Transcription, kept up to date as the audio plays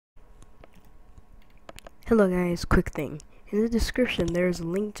Hello guys, quick thing. In the description there is a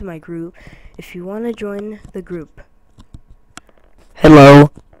link to my group if you want to join the group.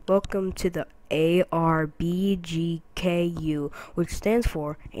 Hello. Welcome to the A.R.B.G.K.U, which stands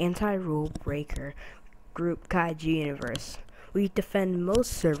for Anti-Rule Breaker Group Kaiju Universe. We defend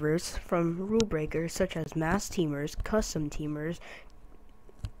most servers from rule breakers such as mass teamers, custom teamers,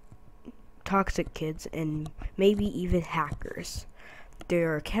 toxic kids, and maybe even hackers.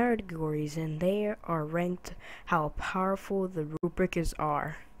 There are categories and they are ranked how powerful the rule breakers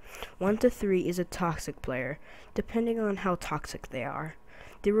are. 1 to 3 is a toxic player, depending on how toxic they are.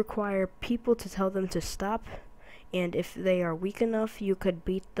 They require people to tell them to stop, and if they are weak enough, you could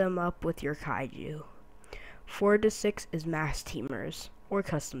beat them up with your kaiju. 4 to 6 is mass teamers, or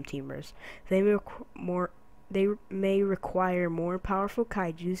custom teamers. They may require more powerful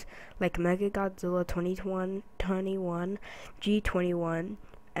kaijus like Mechagodzilla 2021, G21,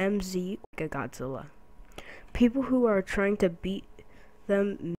 MZ Mechagodzilla. People who are trying to beat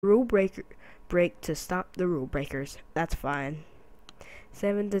them break to stop the rule breakers. That's fine.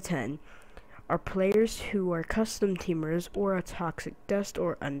 7 to 10 are players who are custom teamers or a toxic dust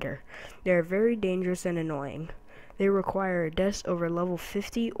or under. They are very dangerous and annoying. They require a dust over level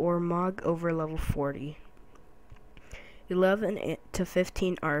 50 or Mog over level 40. 11 to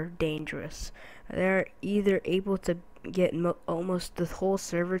 15 are dangerous. They are either able to get almost the whole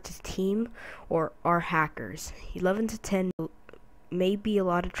server to team or are hackers. 11 to 10 may be a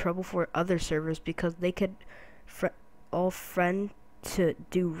lot of trouble for other servers because they could all friend to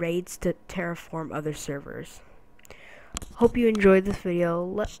do raids to terraform other servers. Hope you enjoyed this video.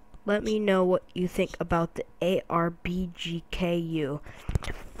 Let me know what you think about the A.R.B.G.K.U.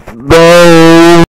 Bye.